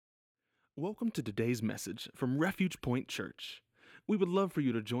Welcome to today's message from Refuge Point Church. We would love for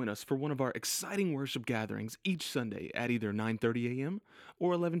you to join us for one of our exciting worship gatherings each Sunday at either 9:30 a.m.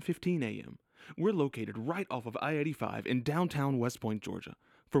 or 11:15 a.m. We're located right off of I-85 in downtown West Point, Georgia.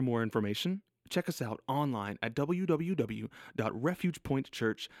 For more information, check us out online at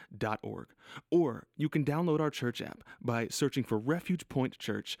www.refugepointchurch.org, or you can download our church app by searching for Refuge Point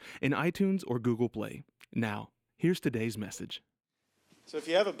Church in iTunes or Google Play. Now, here's today's message. So if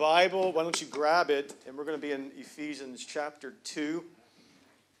you have a Bible, why don't you grab it, and we're going to be in Ephesians chapter 2.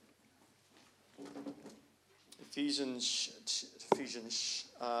 Ephesians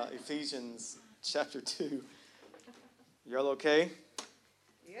chapter 2. Y'all okay?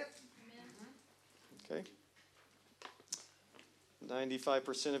 Yep. Okay.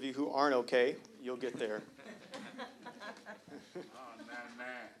 95% of you who aren't okay, you'll get there. 99%,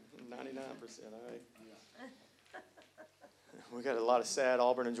 all right. We got a lot of sad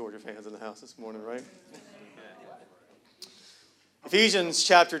Auburn and Georgia fans in the house this morning, right? Ephesians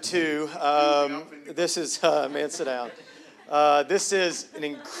chapter 2. This is, man, sit down. This is an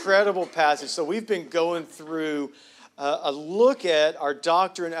incredible passage. So we've been going through a look at our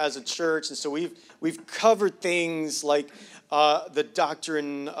doctrine as a church. And so we've covered things like the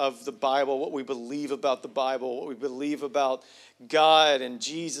doctrine of the Bible, what we believe about the Bible, what we believe about God and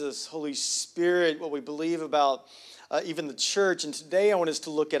Jesus, Holy Spirit, what we believe about even the church. And today I want us to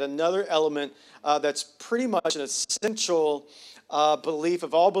look at another element that's pretty much an essential belief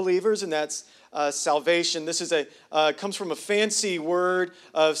of all believers, and that's salvation. This is comes from a fancy word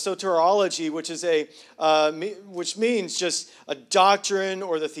of soteriology, which means just a doctrine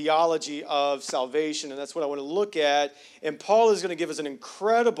or the theology of salvation, and that's what I want to look at. And Paul is going to give us an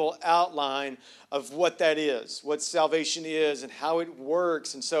incredible outline of what that is, what salvation is, and how it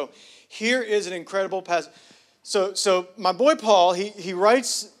works. And so here is an incredible passage. So my boy Paul, he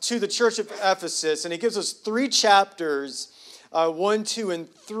writes to the church of Ephesus, and he gives us 3 chapters, 1, 2,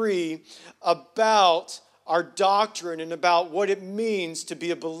 and 3, about our doctrine and about what it means to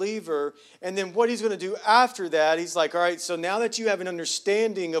be a believer. And then what he's going to do after that, he's like, all right, so now that you have an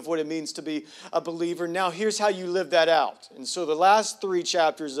understanding of what it means to be a believer, now here's how you live that out. And so the last 3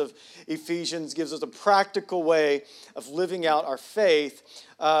 chapters of Ephesians gives us a practical way of living out our faith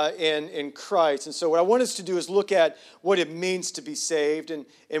in Christ. And so what I want us to do is look at what it means to be saved and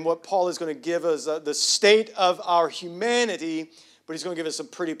what Paul is going to give us, the state of our humanity, but he's going to give us some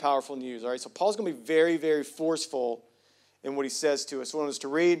pretty powerful news. All right, so Paul's going to be very, very forceful in what he says to us. I want us to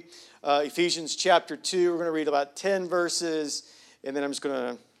read Ephesians chapter 2. We're going to read about 10 verses, and then I'm just going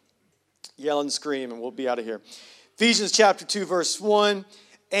to yell and scream, and we'll be out of here. Ephesians chapter 2, verse 1,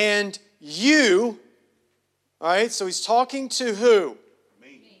 and you, all right, so he's talking to who?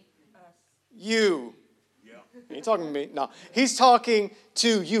 You. Yeah. He ain't talking to me. No. He's talking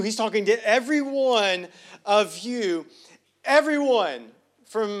to you. He's talking to every one of you. Everyone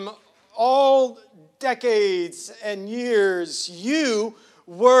from all decades and years, you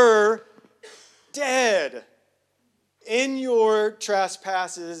were dead in your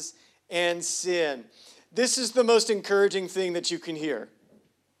trespasses and sin. This is the most encouraging thing that you can hear.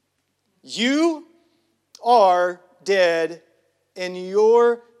 You are dead in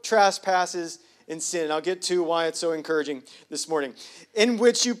your trespasses and sin. I'll get to why it's so encouraging this morning. In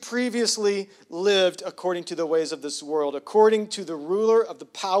which you previously lived according to the ways of this world, according to the ruler of the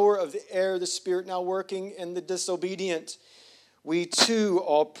power of the air, the spirit now working in the disobedient. We too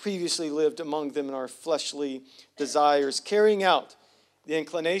all previously lived among them in our fleshly desires, carrying out the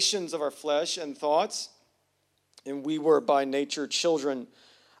inclinations of our flesh and thoughts. And we were by nature children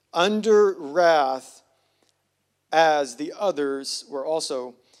under wrath, as the others were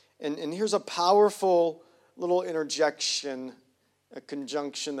also. And here's a powerful little interjection, a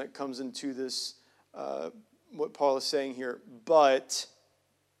conjunction that comes into this, what Paul is saying here. But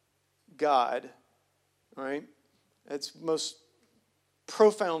God, all right? That's the most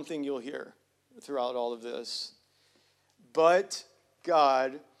profound thing you'll hear throughout all of this. But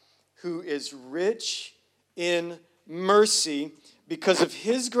God, who is rich in mercy, because of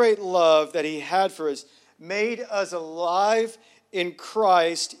his great love that he had for us, made us alive in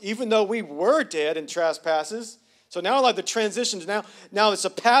Christ, even though we were dead in trespasses. So now like the transitions, now it's a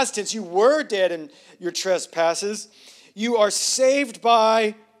past tense. You were dead in your trespasses. You are saved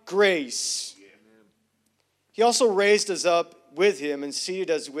by grace. He also raised us up with him and seated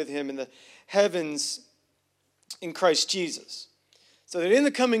us with him in the heavens in Christ Jesus, so that in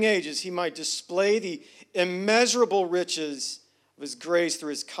the coming ages he might display the immeasurable riches of his grace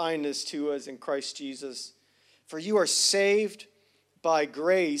through his kindness to us in Christ Jesus. For you are saved by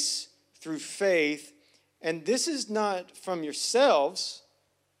grace through faith, and this is not from yourselves,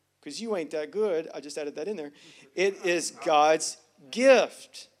 because you ain't that good. I just added that in there. It is God's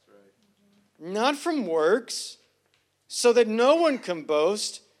gift, not from works, so that no one can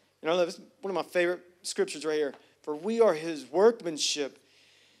boast. You know, that's one of my favorite scriptures right here. For we are his workmanship,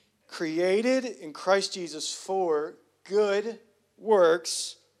 created in Christ Jesus for good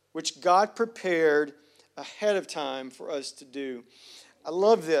works, which God prepared ahead of time for us to do. I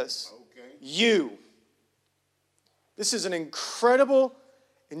love this. Okay. You. This is an incredible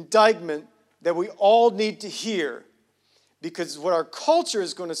indictment that we all need to hear, because what our culture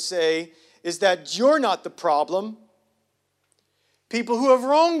is going to say is that you're not the problem. People who have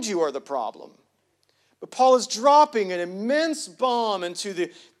wronged you are the problem. But Paul is dropping an immense bomb into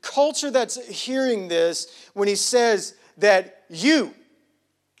the culture that's hearing this when he says that you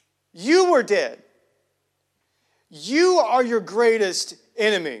were dead. You are your greatest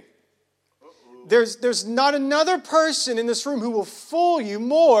enemy. There's not another person in this room who will fool you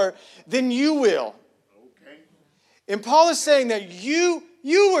more than you will. Okay. And Paul is saying that you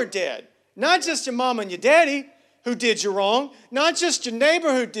were dead. Not just your mom and your daddy who did you wrong. Not just your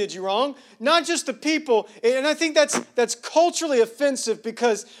neighbor who did you wrong. Not just the people. And I think that's culturally offensive,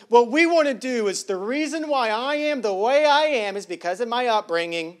 because what we want to do is, the reason why I am the way I am is because of my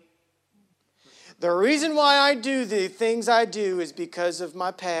upbringing. The reason why I do the things I do is because of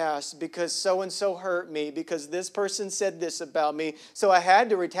my past, because so-and-so hurt me, because this person said this about me, so I had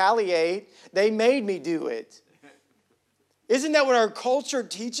to retaliate. They made me do it. Isn't that what our culture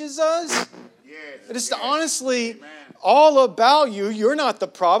teaches us? Yes. It's honestly all about you. You're not the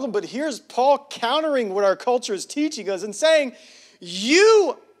problem, but here's Paul countering what our culture is teaching us and saying,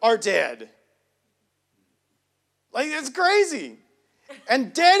 you are dead. Like, it's crazy.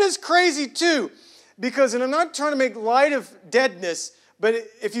 And dead is crazy too. Because, and I'm not trying to make light of deadness, but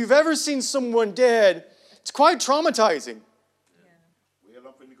if you've ever seen someone dead, it's quite traumatizing. Yeah.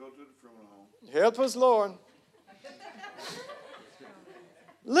 Well, I'm finna go to the funeral home. Help us, Lord.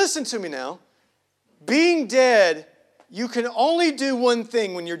 Listen to me now. Being dead, you can only do one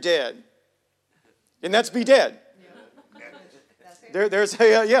thing when you're dead, and that's be dead.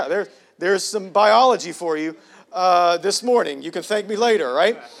 Yeah. There's some biology for you this morning. You can thank me later,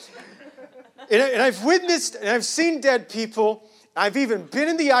 right? And I've witnessed, and I've seen dead people. I've even been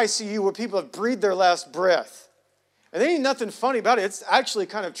in the ICU where people have breathed their last breath. And there ain't nothing funny about it. It's actually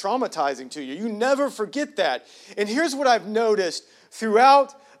kind of traumatizing to you. You never forget that. And here's what I've noticed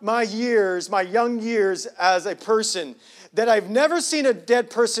throughout my years, my young years as a person, that I've never seen a dead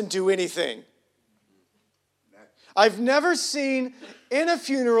person do anything. I've never seen in a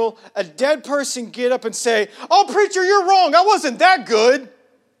funeral a dead person get up and say, "Oh, preacher, you're wrong. I wasn't that good."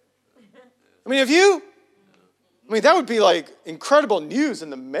 I mean, have you? I mean, that would be like incredible news in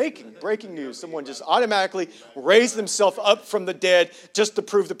the making, breaking news. Someone just automatically raised themselves up from the dead just to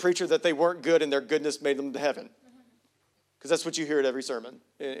prove the preacher that they weren't good and their goodness made them to heaven. Because that's what you hear at every sermon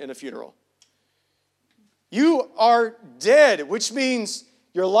in a funeral. You are dead, which means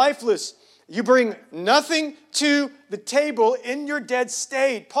you're lifeless. You bring nothing to the table in your dead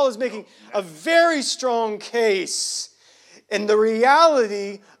state. Paul is making a very strong case in the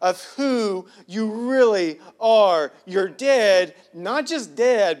reality of who you really are. You're dead, not just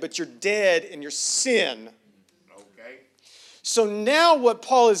dead, but you're dead in your sin. Okay. So now what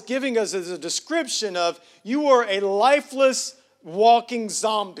Paul is giving us is a description of you are a lifeless, walking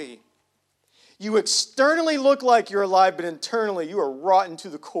zombie. You externally look like you're alive, but internally you are rotten to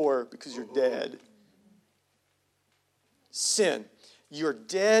the core because you're dead. Sin. You're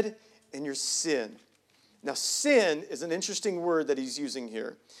dead in your sin. Now, sin is an interesting word that he's using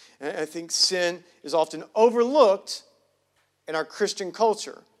here. And I think sin is often overlooked in our Christian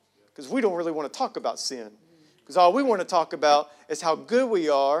culture because we don't really want to talk about sin. Because all we want to talk about is how good we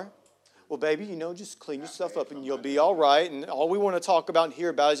are. Well, baby, just clean yourself up and you'll be all right. And all we want to talk about and hear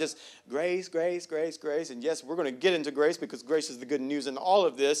about is just grace, grace, grace, grace. And yes, we're going to get into grace because grace is the good news in all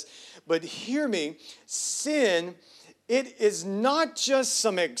of this. But hear me, sin, it is not just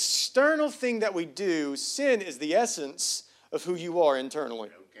some external thing that we do. Sin is the essence of who you are internally.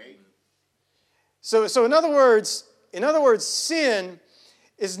 Okay. So in other words, sin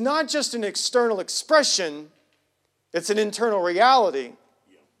is not just an external expression, it's an internal reality.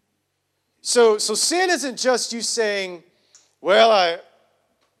 So sin isn't just you saying, well,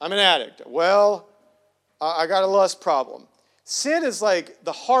 I'm an addict. Well, I got a lust problem. Sin is like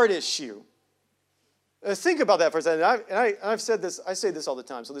the heart issue. Think about that for a second. I've said this, I say this all the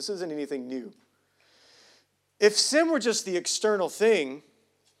time, so this isn't anything new. If sin were just the external thing,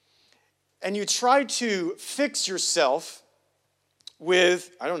 and you try to fix yourself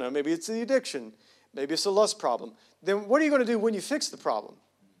with, I don't know, maybe it's the addiction, maybe it's a lust problem, then what are you going to do when you fix the problem?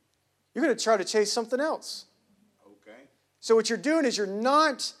 you're going to try to chase something else. Okay. So what you're doing is you're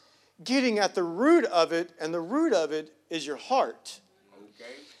not getting at the root of it, and the root of it is your heart.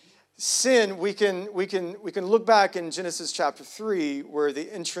 Okay. Sin, we can look back in Genesis chapter 3 where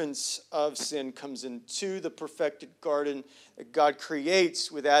the entrance of sin comes into the perfected garden that God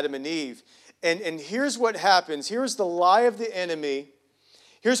creates with Adam and Eve. And here's what happens. Here's the lie of the enemy.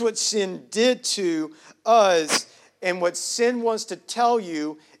 Here's what sin did to us. And what sin wants to tell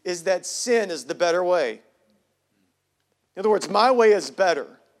you is that sin is the better way. In other words, my way is better.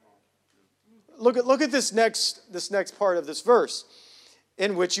 Look at this next part of this verse.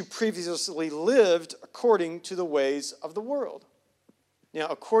 In which you previously lived according to the ways of the world. Now,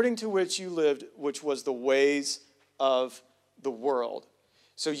 according to which you lived, which was the ways of the world.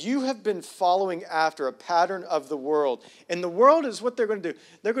 So you have been following after a pattern of the world. And the world is what they're going to do.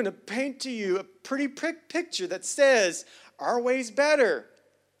 They're going to paint to you a pretty picture that says, our way's better.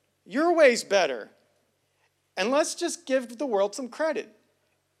 Your way's better. And let's just give the world some credit.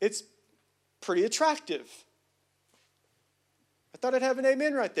 It's pretty attractive. I thought I'd have an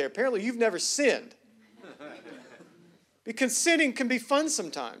amen right there. Apparently you've never sinned. Because sinning can be fun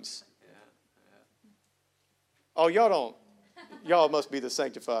sometimes. Oh, y'all don't. Y'all must be the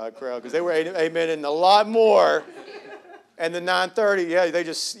sanctified crowd because they were amening a lot more. And the 9:30, yeah,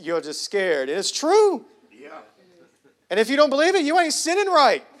 you're just scared. And it's true. Yeah. And if you don't believe it, you ain't sinning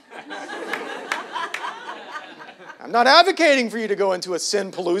right. I'm not advocating for you to go into a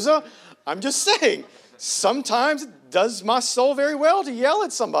sin palooza. I'm just saying, sometimes it does my soul very well to yell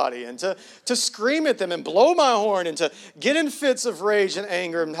at somebody and to scream at them and blow my horn and to get in fits of rage and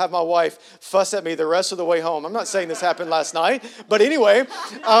anger and have my wife fuss at me the rest of the way home. I'm not saying this happened last night, but anyway,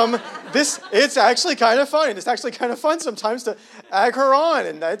 it's actually kind of fun. It's actually kind of fun sometimes to ag her on,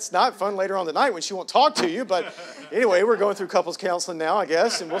 and it's not fun later on tonight when she won't talk to you, but anyway, we're going through couples counseling now, I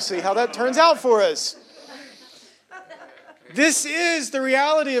guess, and we'll see how that turns out for us. This is the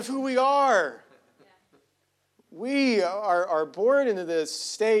reality of who we are. We are born into this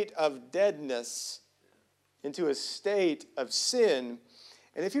state of deadness, into a state of sin.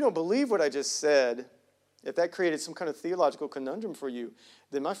 And if you don't believe what I just said, if that created some kind of theological conundrum for you,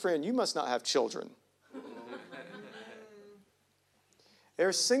 then my friend, you must not have children.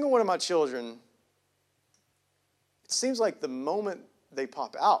 Every single one of my children, it seems like the moment they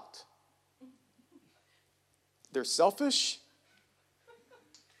pop out, they're selfish,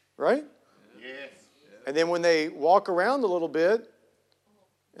 right? Yes. And then when they walk around a little bit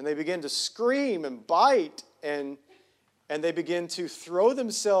and they begin to scream and bite and they begin to throw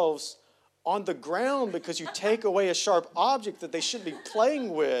themselves on the ground because you take away a sharp object that they shouldn't be playing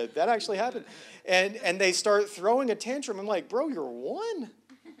with. That actually happened. And they start throwing a tantrum. I'm like, bro, you're one.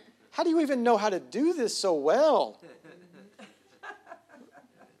 How do you even know how to do this so well?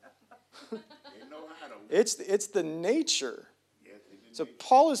 It's the nature. So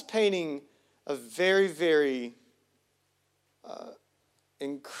Paul is painting a very, very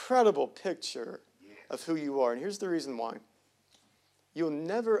incredible picture of who you are. And here's the reason why. You'll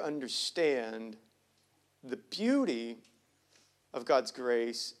never understand the beauty of God's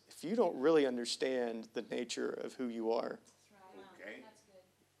grace if you don't really understand the nature of who you are. Okay.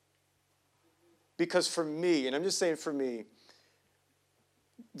 Because for me, and I'm just saying for me,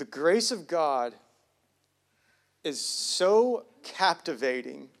 the grace of God is so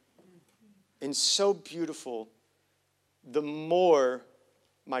captivating and so beautiful, the more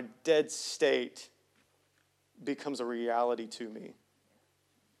my dead state becomes a reality to me.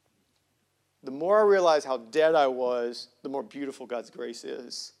 The more I realize how dead I was, the more beautiful God's grace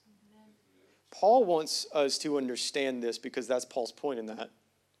is. Paul wants us to understand this because that's Paul's point in that.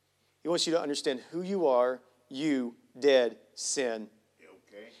 He wants you to understand who you are, you, dead, sin.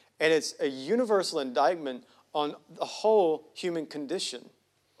 Okay. And it's a universal indictment on the whole human condition.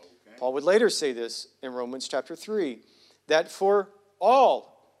 Okay. Paul would later say this in Romans chapter 3, that for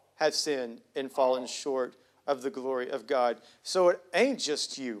all have sinned and fallen short of the glory of God. So it ain't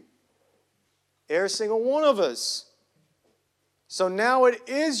just you. Every single one of us. So now it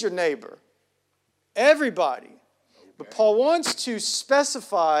is your neighbor. Everybody. Okay. But Paul wants to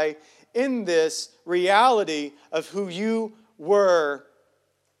specify in this reality of who you were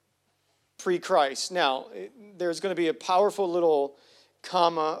pre-Christ. Now, there's going to be a powerful little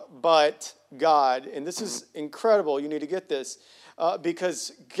comma, but God. And this is incredible. You need to get this.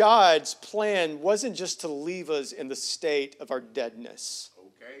 Because God's plan wasn't just to leave us in the state of our deadness.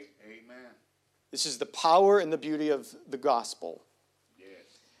 Okay. Amen. This is the power and the beauty of the gospel. Yes.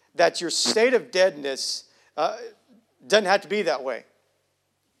 That your state of deadness doesn't have to be that way.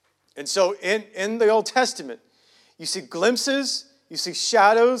 And so in the Old Testament, you see glimpses, You see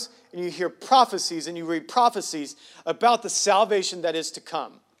shadows, and you hear prophecies, and you read prophecies about the salvation that is to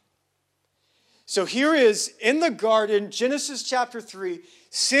come. So here is, in the garden, Genesis chapter 3,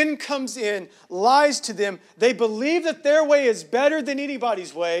 sin comes in, lies to them. They believe that their way is better than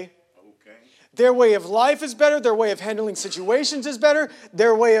anybody's way. Okay. Their way of life is better. Their way of handling situations is better.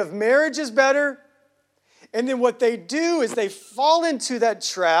 Their way of marriage is better. And then what they do is they fall into that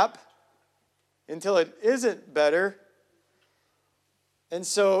trap until it isn't better. And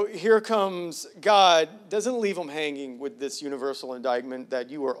so here comes God, doesn't leave them hanging with this universal indictment that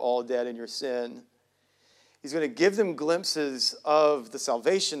you are all dead in your sin. He's going to give them glimpses of the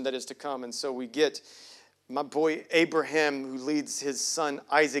salvation that is to come. And so we get my boy Abraham, who leads his son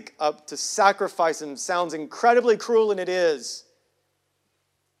Isaac up to sacrifice him. Sounds incredibly cruel, and it is.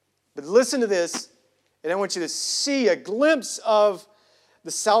 But listen to this, and I want you to see a glimpse of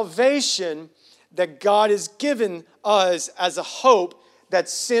the salvation that God has given us as a hope that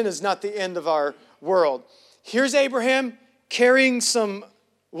sin is not the end of our world. Here's Abraham carrying some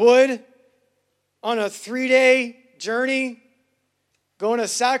wood on a 3-day journey, going to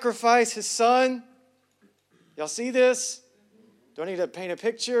sacrifice his son. Y'all see this? Do I need to paint a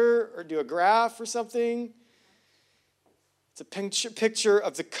picture or do a graph or something? It's a picture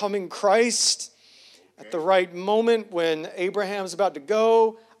of the coming Christ. At the right moment when Abraham's about to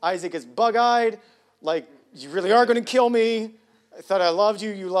go, Isaac is bug-eyed, like, you really are going to kill me. I thought I loved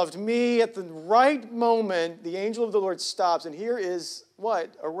you, you loved me. At the right moment, the angel of the Lord stops, and here is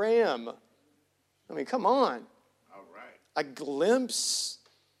what? A ram. I mean, come on. All right. A glimpse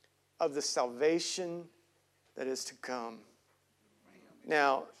of the salvation that is to come.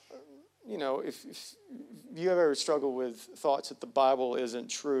 Now, you know, if you have ever struggled with thoughts that the Bible isn't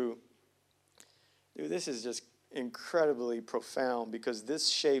true, dude, this is just incredibly profound because this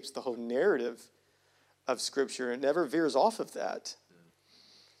shapes the whole narrative of Scripture. It never veers off of that.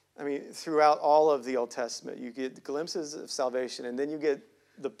 I mean, throughout all of the Old Testament, you get glimpses of salvation, and then you get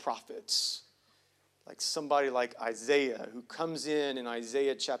the prophets, like somebody like Isaiah, who comes in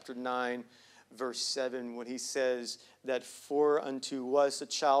Isaiah chapter 9, verse 7, when he says that for unto us a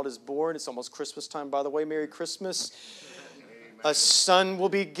child is born. It's almost Christmas time, by the way. Merry Christmas. A son will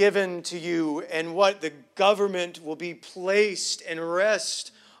be given to you, and what? The government will be placed and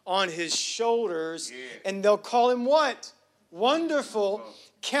rest on his shoulders, and they'll call him what? Wonderful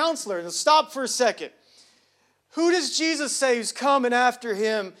Counselor. And stop for a second. Who does Jesus say who's coming after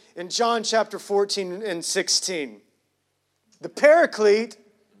him in John chapter 14 and 16? The Paraclete,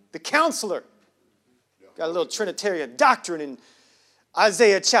 the Counselor. Got a little Trinitarian doctrine in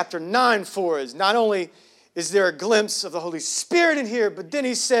Isaiah chapter 9 for us. Not only is there a glimpse of the Holy Spirit in here, but then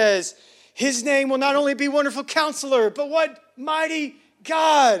he says, his name will not only be Wonderful Counselor, but what? Mighty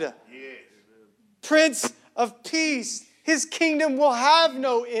God. Yes. Prince of Peace. His kingdom will have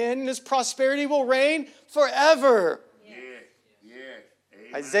no end, and his prosperity will reign forever. Yes. Yes.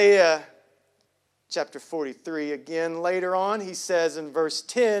 Amen. Isaiah chapter 43, again later on, he says in verse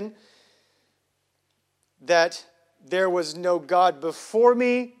 10 that there was no God before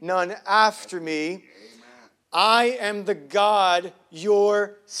me, none after me. I am the God,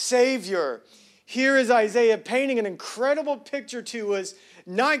 your Savior. Here is Isaiah painting an incredible picture to us,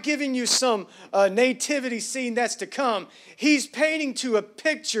 not giving you some nativity scene that's to come. He's painting to a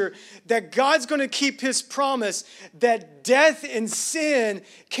picture that God's going to keep his promise, that death and sin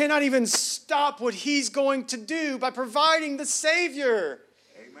cannot even stop what he's going to do by providing the Savior.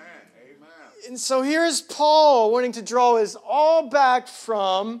 Amen. Amen. And so here's Paul wanting to draw us all back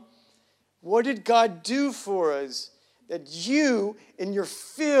from what did God do for us? That you, in your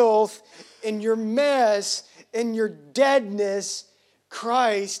filth, in your mess, in your deadness,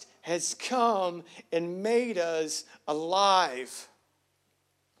 Christ has come and made us alive.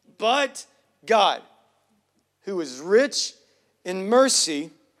 But God, who is rich in mercy,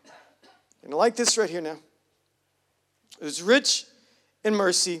 and I like this right here now, who is rich in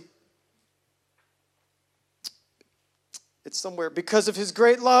mercy, it's somewhere, because of his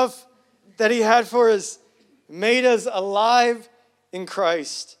great love that he had for us, made us alive in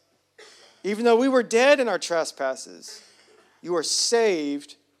Christ. Even though we were dead in our trespasses, you are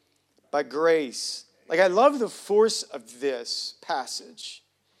saved by grace. Like, I love the force of this passage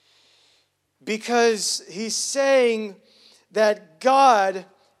because he's saying that God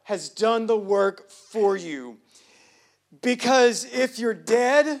has done the work for you. Because if you're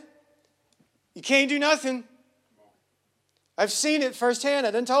dead, you can't do nothing. I've seen it firsthand.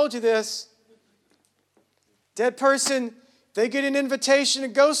 I done told you this. Dead person, they get an invitation to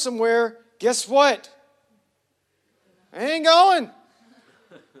go somewhere. Guess what? I ain't going.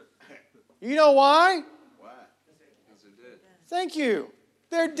 You know why? Why? Thank you.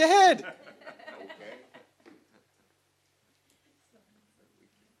 They're dead. Okay.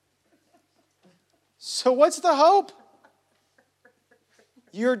 So what's the hope?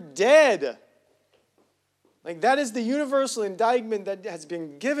 You're dead. Like that is the universal indictment that has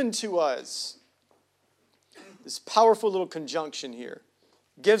been given to us. This powerful little conjunction here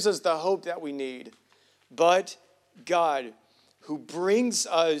gives us the hope that we need. But God, who brings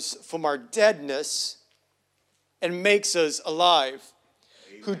us from our deadness and makes us alive,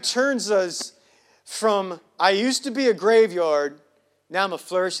 who turns us from, I used to be a graveyard, now I'm a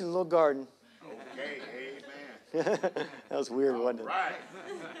flourishing little garden. Okay, amen. That was weird, wasn't it? Right.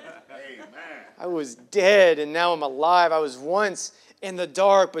 Amen. I was dead and now I'm alive. I was once in the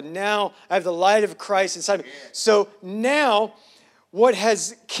dark, but now I have the light of Christ inside me. So now, what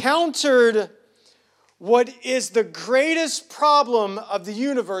has countered what is the greatest problem of the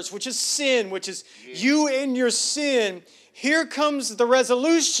universe, which is sin, which is you and your sin, here comes the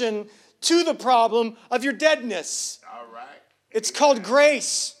resolution to the problem of your deadness. All right. It's called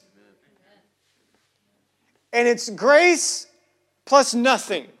grace. And it's grace plus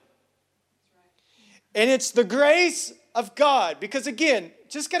nothing. And it's the grace of God. Because again,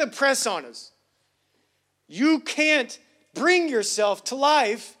 just got to press on us. You can't bring yourself to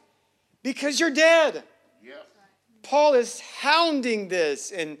life because you're dead. Yep. Paul is hounding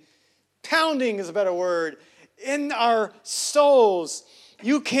this, and pounding is a better word, in our souls.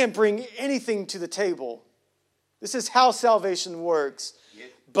 You can't bring anything to the table. This is how salvation works. Yes.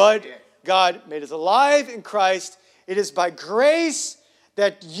 But Yes. God made us alive in Christ. It is by grace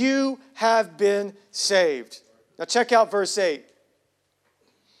that you have been saved. Now check out verse 8.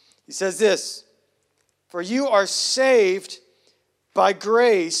 He says this, for you are saved by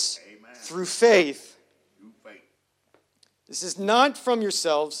grace Amen. through faith. Through faith. This is not from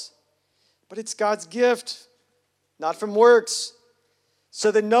yourselves, but it's God's gift, not from works, so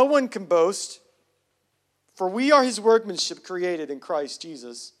that no one can boast. For we are his workmanship created in Christ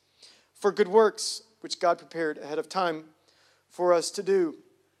Jesus for good works, which God prepared ahead of time for us to do.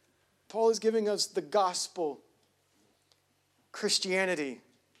 Paul is giving us the gospel, Christianity.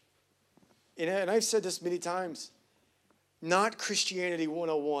 And I've said this many times, not Christianity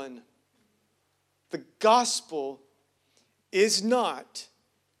 101. The gospel is not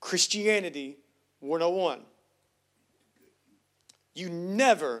Christianity 101. You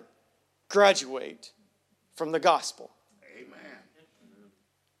never graduate from the gospel. Amen.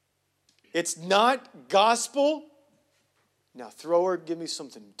 It's not gospel. Now, thrower, give me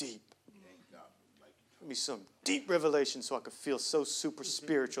something deep. Give me some deep revelation so I could feel so super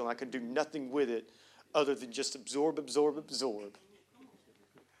spiritual and I could do nothing with it other than just absorb.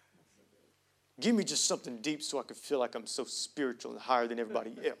 Give me just something deep so I could feel like I'm so spiritual and higher than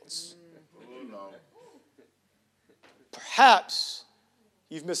everybody else. Oh, no. Perhaps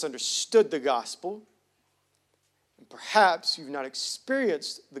you've misunderstood the gospel. And perhaps you've not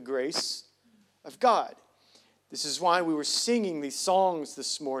experienced the grace of God. This is why we were singing these songs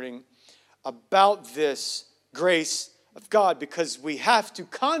this morning about this grace of God, because we have to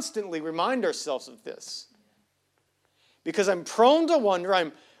constantly remind ourselves of this. Because I'm prone to wonder,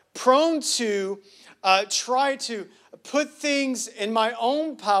 I'm prone to try to put things in my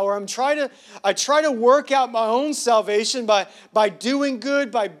own power. I try to work out my own salvation by doing good,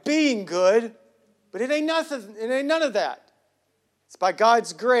 by being good. But it ain't nothing. It ain't none of that. It's by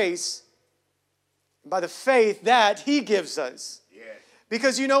God's grace, and by the faith that he gives us. Yes.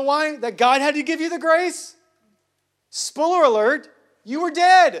 Because you know why? That God had to give you the grace? Spoiler alert, you were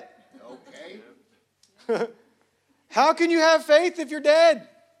dead. Okay. How can you have faith if you're dead?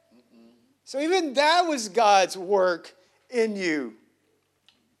 So even that was God's work in you.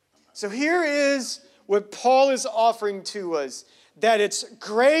 So here is what Paul is offering to us, that it's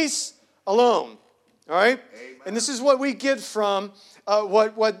grace alone. All right? Amen. And this is what we get from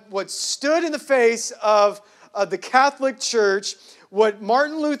what stood in the face of the Catholic Church, what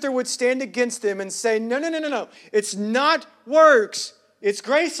Martin Luther would stand against them and say, no. It's not works. It's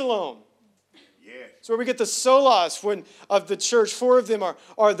grace alone. Yes. That's where we get the solas of the church. 4 of them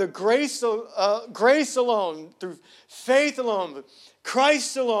are the grace alone, through faith alone,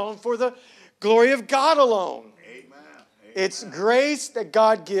 Christ alone, for the glory of God alone. Amen. It's grace that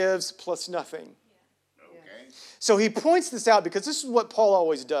God gives plus nothing. Okay. So he points this out because this is what Paul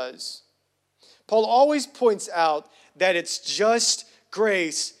always does. Paul always points out that it's just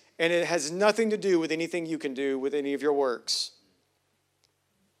grace and it has nothing to do with anything you can do with any of your works.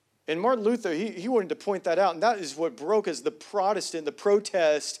 And Martin Luther, he wanted to point that out, and that is what broke us, the Protestant, the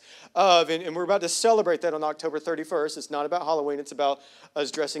protest of, and we're about to celebrate that on October 31st. It's not about Halloween. It's about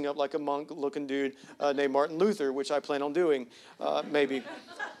us dressing up like a monk-looking dude named Martin Luther, which I plan on doing, maybe,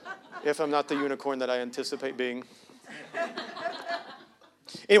 if I'm not the unicorn that I anticipate being.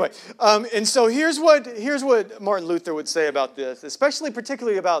 Anyway, and so here's what Martin Luther would say about this,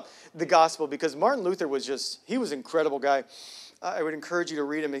 particularly about the gospel, because Martin Luther he was an incredible guy. I would encourage you to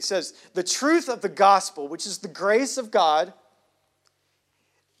read him. He says, the truth of the gospel, which is the grace of God,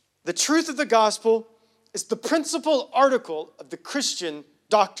 the truth of the gospel is the principal article of the Christian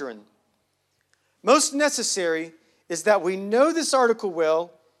doctrine. Most necessary is that we know this article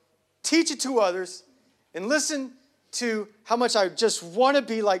well, teach it to others, and listen to how much I just want to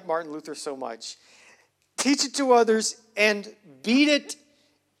be like Martin Luther so much. Teach it to others and beat it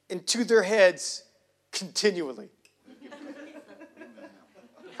into their heads continually.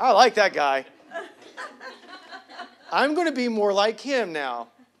 I like that guy. I'm going to be more like him now.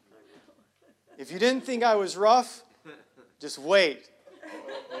 If you didn't think I was rough, just wait.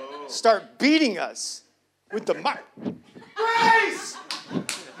 Start beating us with the mic. Grace!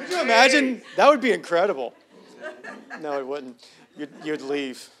 Could you imagine? That would be incredible. No, it wouldn't. You'd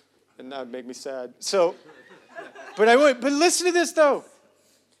leave, and that would make me sad. But I would. But listen to this, though.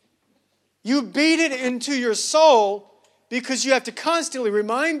 You beat it into your soul because you have to constantly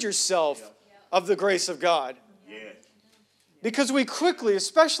remind yourself of the grace of God. Yes. Because we quickly,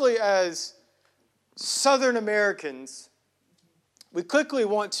 especially as Southern Americans, we quickly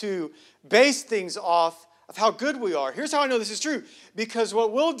want to base things off of how good we are. Here's how I know this is true. Because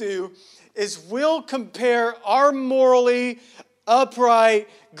what we'll do is we'll compare our morally upright,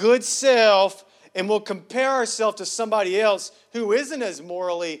 good self, and we'll compare ourselves to somebody else who isn't as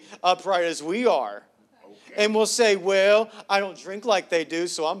morally upright as we are. Okay. And we'll say, well, I don't drink like they do,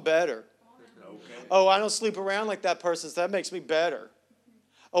 so I'm better. Okay. Oh, I don't sleep around like that person, so that makes me better.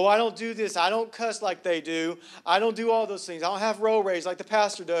 Oh, I don't do this. I don't cuss like they do. I don't do all those things. I don't have road rage like the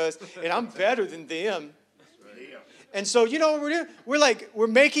pastor does, and I'm better than them. And so, you know what we're doing? We're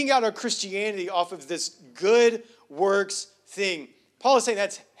making out our Christianity off of this good works thing. Paul is saying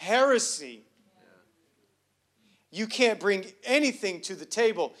that's heresy. You can't bring anything to the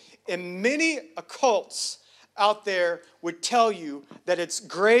table. And many occults out there would tell you that it's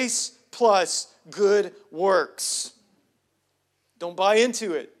grace plus good works. Don't buy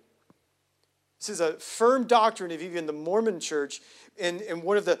into it. This is a firm doctrine of even the Mormon church. In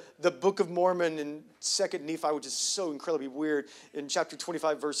one of the Book of Mormon in 2nd Nephi, which is so incredibly weird, in chapter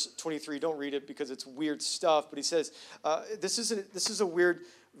 25, verse 23, don't read it because it's weird stuff, but he says, this is a weird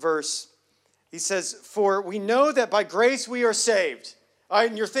verse. He says, for we know that by grace we are saved. All right,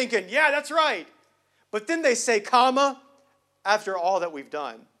 and you're thinking, yeah, that's right. But then they say, comma, after all that we've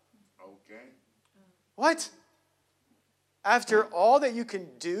done. Okay. What? After all that you can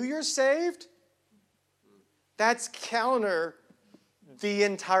do, you're saved? That's counter the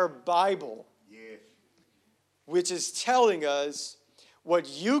entire Bible, Yes. which is telling us what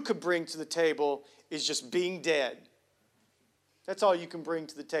you could bring to the table is just being dead. That's all you can bring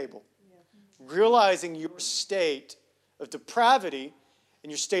to the table. Yeah. Realizing your state of depravity and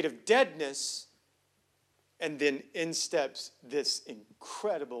your state of deadness, and then in steps this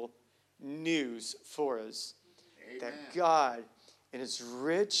incredible news for us. Amen. That God, in His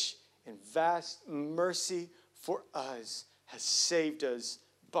rich and vast mercy for us, has saved us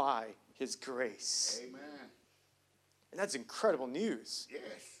by His grace. Amen. And that's incredible news. Yes.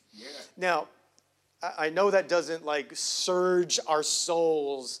 Yes. Now, I know that doesn't surge our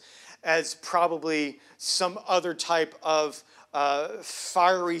souls as probably some other type of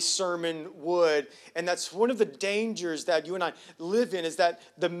fiery sermon would. And that's one of the dangers that you and I live in, is that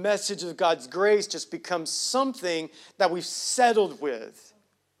the message of God's grace just becomes something that we've settled with.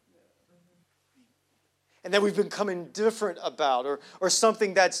 And that we've become indifferent about, or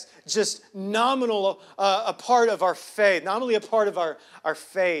something that's just nominal, a part of our faith, nominally a part of our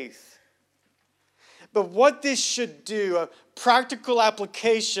faith. But what this should do, a practical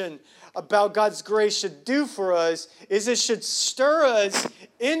application about God's grace should do for us, is it should stir us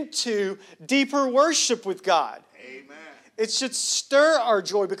into deeper worship with God. Amen. It should stir our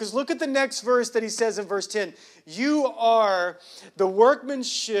joy, because look at the next verse that he says in verse 10. You are the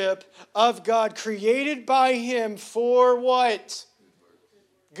workmanship of God, created by Him for what?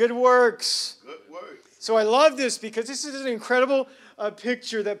 Good works. Good works. So I love this because this is an incredible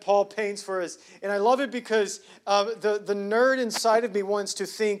picture that Paul paints for us. And I love it because the nerd inside of me wants to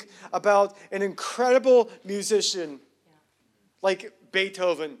think about an incredible musician like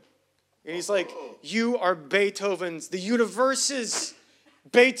Beethoven. And he's like, you are Beethoven's, the universe's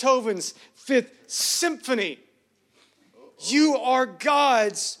Beethoven's Fifth Symphony. You are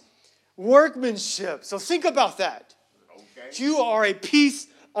God's workmanship. So think about that. Okay. You are a piece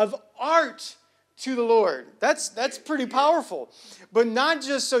of art to the Lord. That's pretty powerful. But not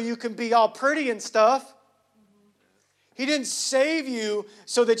just so you can be all pretty and stuff. He didn't save you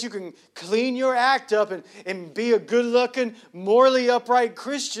so that you can clean your act up and be a good-looking, morally upright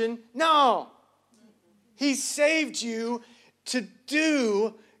Christian. No. He saved you to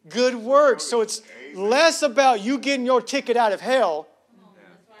do good works. So it's less about you getting your ticket out of hell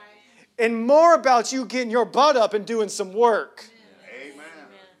and more about you getting your butt up and doing some work.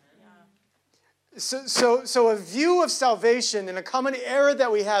 So a view of salvation and a common error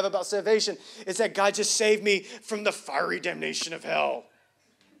that we have about salvation is that God just saved me from the fiery damnation of hell.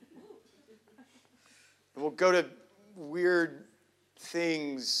 And we'll go to weird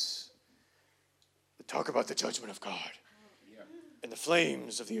things that talk about the judgment of God. And the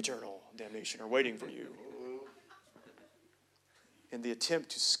flames of the eternal damnation are waiting for you. In the attempt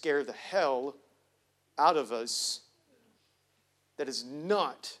to scare the hell out of us, that is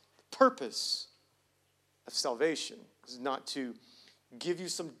not the purpose of salvation. It's not to give you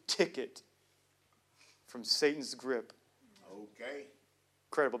some ticket from Satan's grip. Okay.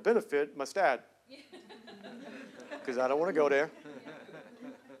 Incredible benefit, must add. Because I don't want to go there.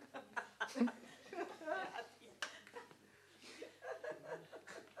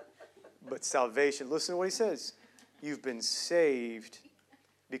 But salvation, listen to what he says. You've been saved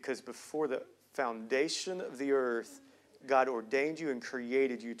because before the foundation of the earth, God ordained you and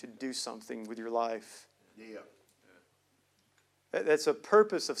created you to do something with your life. Yeah. That's a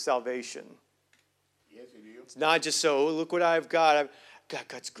purpose of salvation. Yes, it is. It's not just so, oh, look what I've got. I've got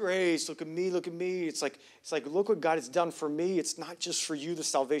God's grace. Look at me, look at me. It's like, look what God has done for me. It's not just for you, the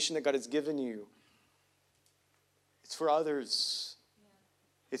salvation that God has given you. It's for others.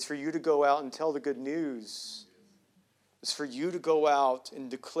 It's for you to go out and tell the good news. It's for you to go out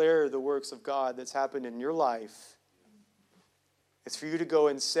and declare the works of God that's happened in your life. It's for you to go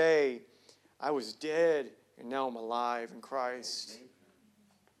and say, I was dead and now I'm alive in Christ.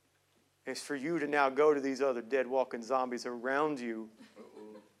 It's for you to now go to these other dead walking zombies around you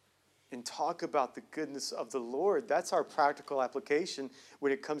and talk about the goodness of the Lord. That's our practical application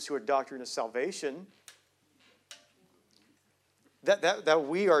when it comes to a doctrine of salvation. That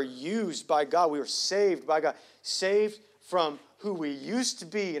we are used by God. We are saved by God. Saved from who we used to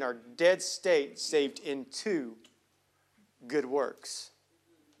be in our dead state, saved into good works.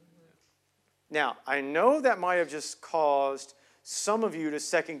 Now, I know that might have just caused some of you to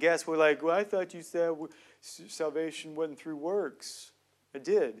second guess. We're like, well, I thought you said salvation wasn't through works. It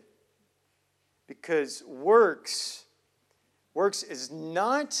did. Because works is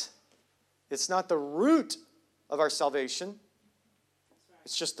not, it's not the root of our salvation.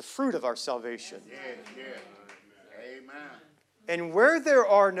 It's just the fruit of our salvation. Yeah, yeah. Amen. And where there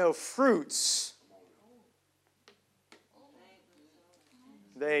are no fruits,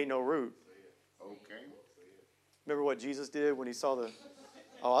 there ain't no root. Okay. Remember what Jesus did when he saw the...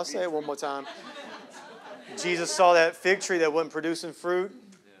 Oh, I'll say it one more time. Jesus saw that fig tree that wasn't producing fruit.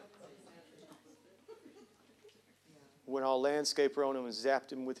 Went all landscaper on him and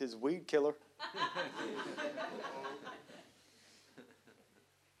zapped him with his weed killer.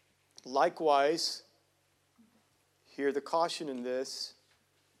 Likewise, hear the caution in this.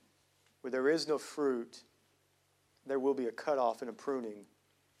 Where there is no fruit, there will be a cutoff and a pruning.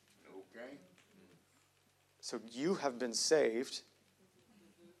 Okay. So you have been saved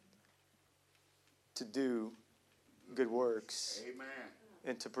to do good works. Amen.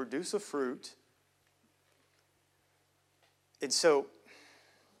 And to produce a fruit. And so,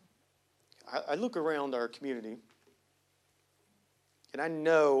 I look around our community, and I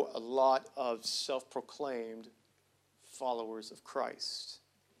know a lot of self-proclaimed followers of Christ.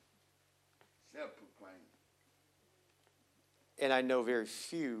 Self-proclaimed. And I know very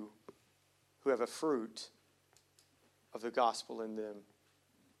few who have a fruit of the gospel in them.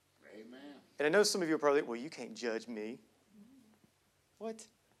 Amen. And I know some of you are probably, well, you can't judge me. What?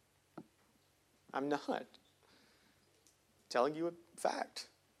 I'm not. Telling you a fact.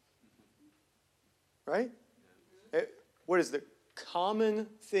 Right? What is the common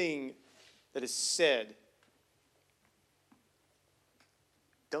thing that is said?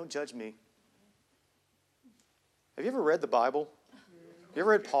 Don't judge me. Have you ever read the Bible? You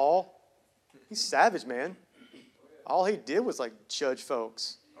ever read Paul? He's savage, man. All he did was like judge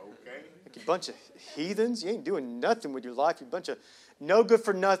folks. Okay. Like a bunch of heathens. You ain't doing nothing with your life. You bunch of no good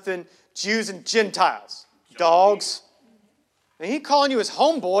for nothing Jews and Gentiles. Dogs. And he calling you his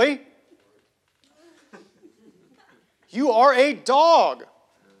homeboy. You are a dog.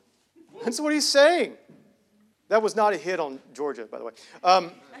 That's what he's saying. That was not a hit on Georgia, by the way.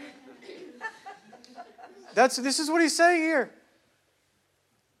 This is what he's saying here.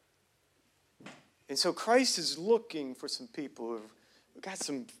 And so Christ is looking for some people who have got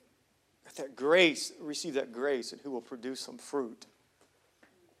that grace, receive that grace, and who will produce some fruit.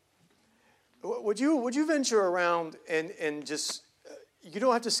 Would you venture around and just, you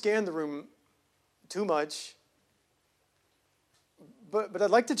don't have to scan the room too much, but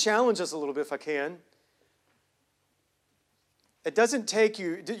I'd like to challenge us a little bit if I can. It doesn't take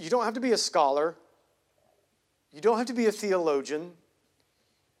you don't have to be a scholar. You don't have to be a theologian.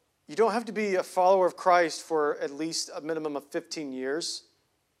 You don't have to be a follower of Christ for at least a minimum of 15 years.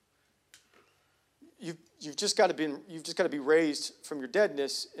 You've just got to be raised from your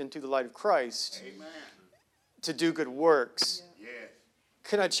deadness into the light of Christ. Amen. To do good works. Yes.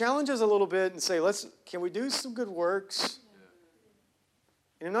 Can I challenge us a little bit and say, can we do some good works?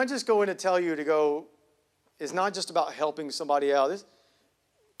 And I'm not just going to tell you to go, it's not just about helping somebody out.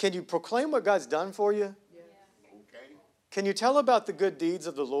 Can you proclaim what God's done for you? Okay. Can you tell about the good deeds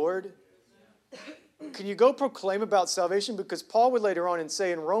of the Lord? Can you go proclaim about salvation? Because Paul would later on and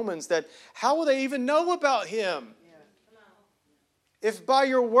say in Romans that how will they even know about him? If by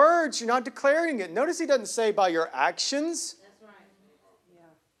your words you're not declaring it. Notice he doesn't say by your actions. That's right. Yeah.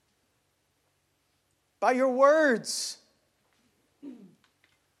 By your words.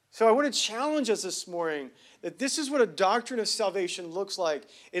 So I want to challenge us this morning that this is what a doctrine of salvation looks like.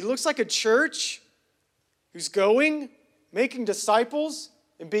 It looks like a church who's going, making disciples,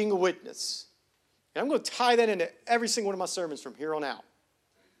 and being a witness. And I'm going to tie that into every single one of my sermons from here on out.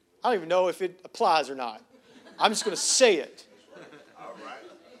 I don't even know if it applies or not. I'm just going to say it. All right.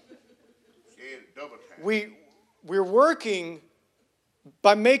 Say it double time. We're working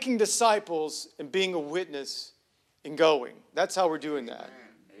by making disciples and being a witness and going. That's how we're doing that. Amen.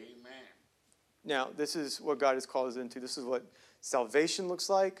 Now, this is what God has called us into. This is what salvation looks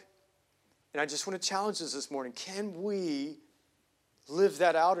like. And I just want to challenge us this morning. Can we live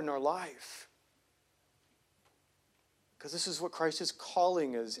that out in our life? Because this is what Christ is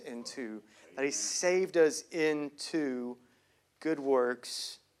calling us into. That he saved us into good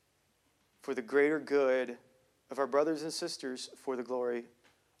works for the greater good of our brothers and sisters for the glory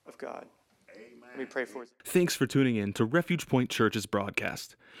of God. Let me pray for us. Thanks for tuning in to Refuge Point Church's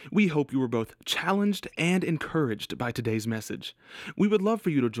broadcast. We hope you were both challenged and encouraged by today's message. We would love for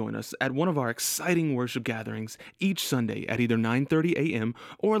you to join us at one of our exciting worship gatherings each Sunday at either 9:30 a.m.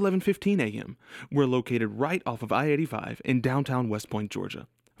 or 11:15 a.m. We're located right off of I-85 in downtown West Point, Georgia.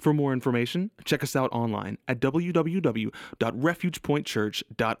 For more information, check us out online at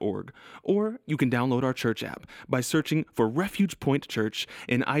www.refugepointchurch.org, or you can download our church app by searching for Refuge Point Church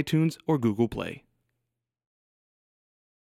in iTunes or Google Play.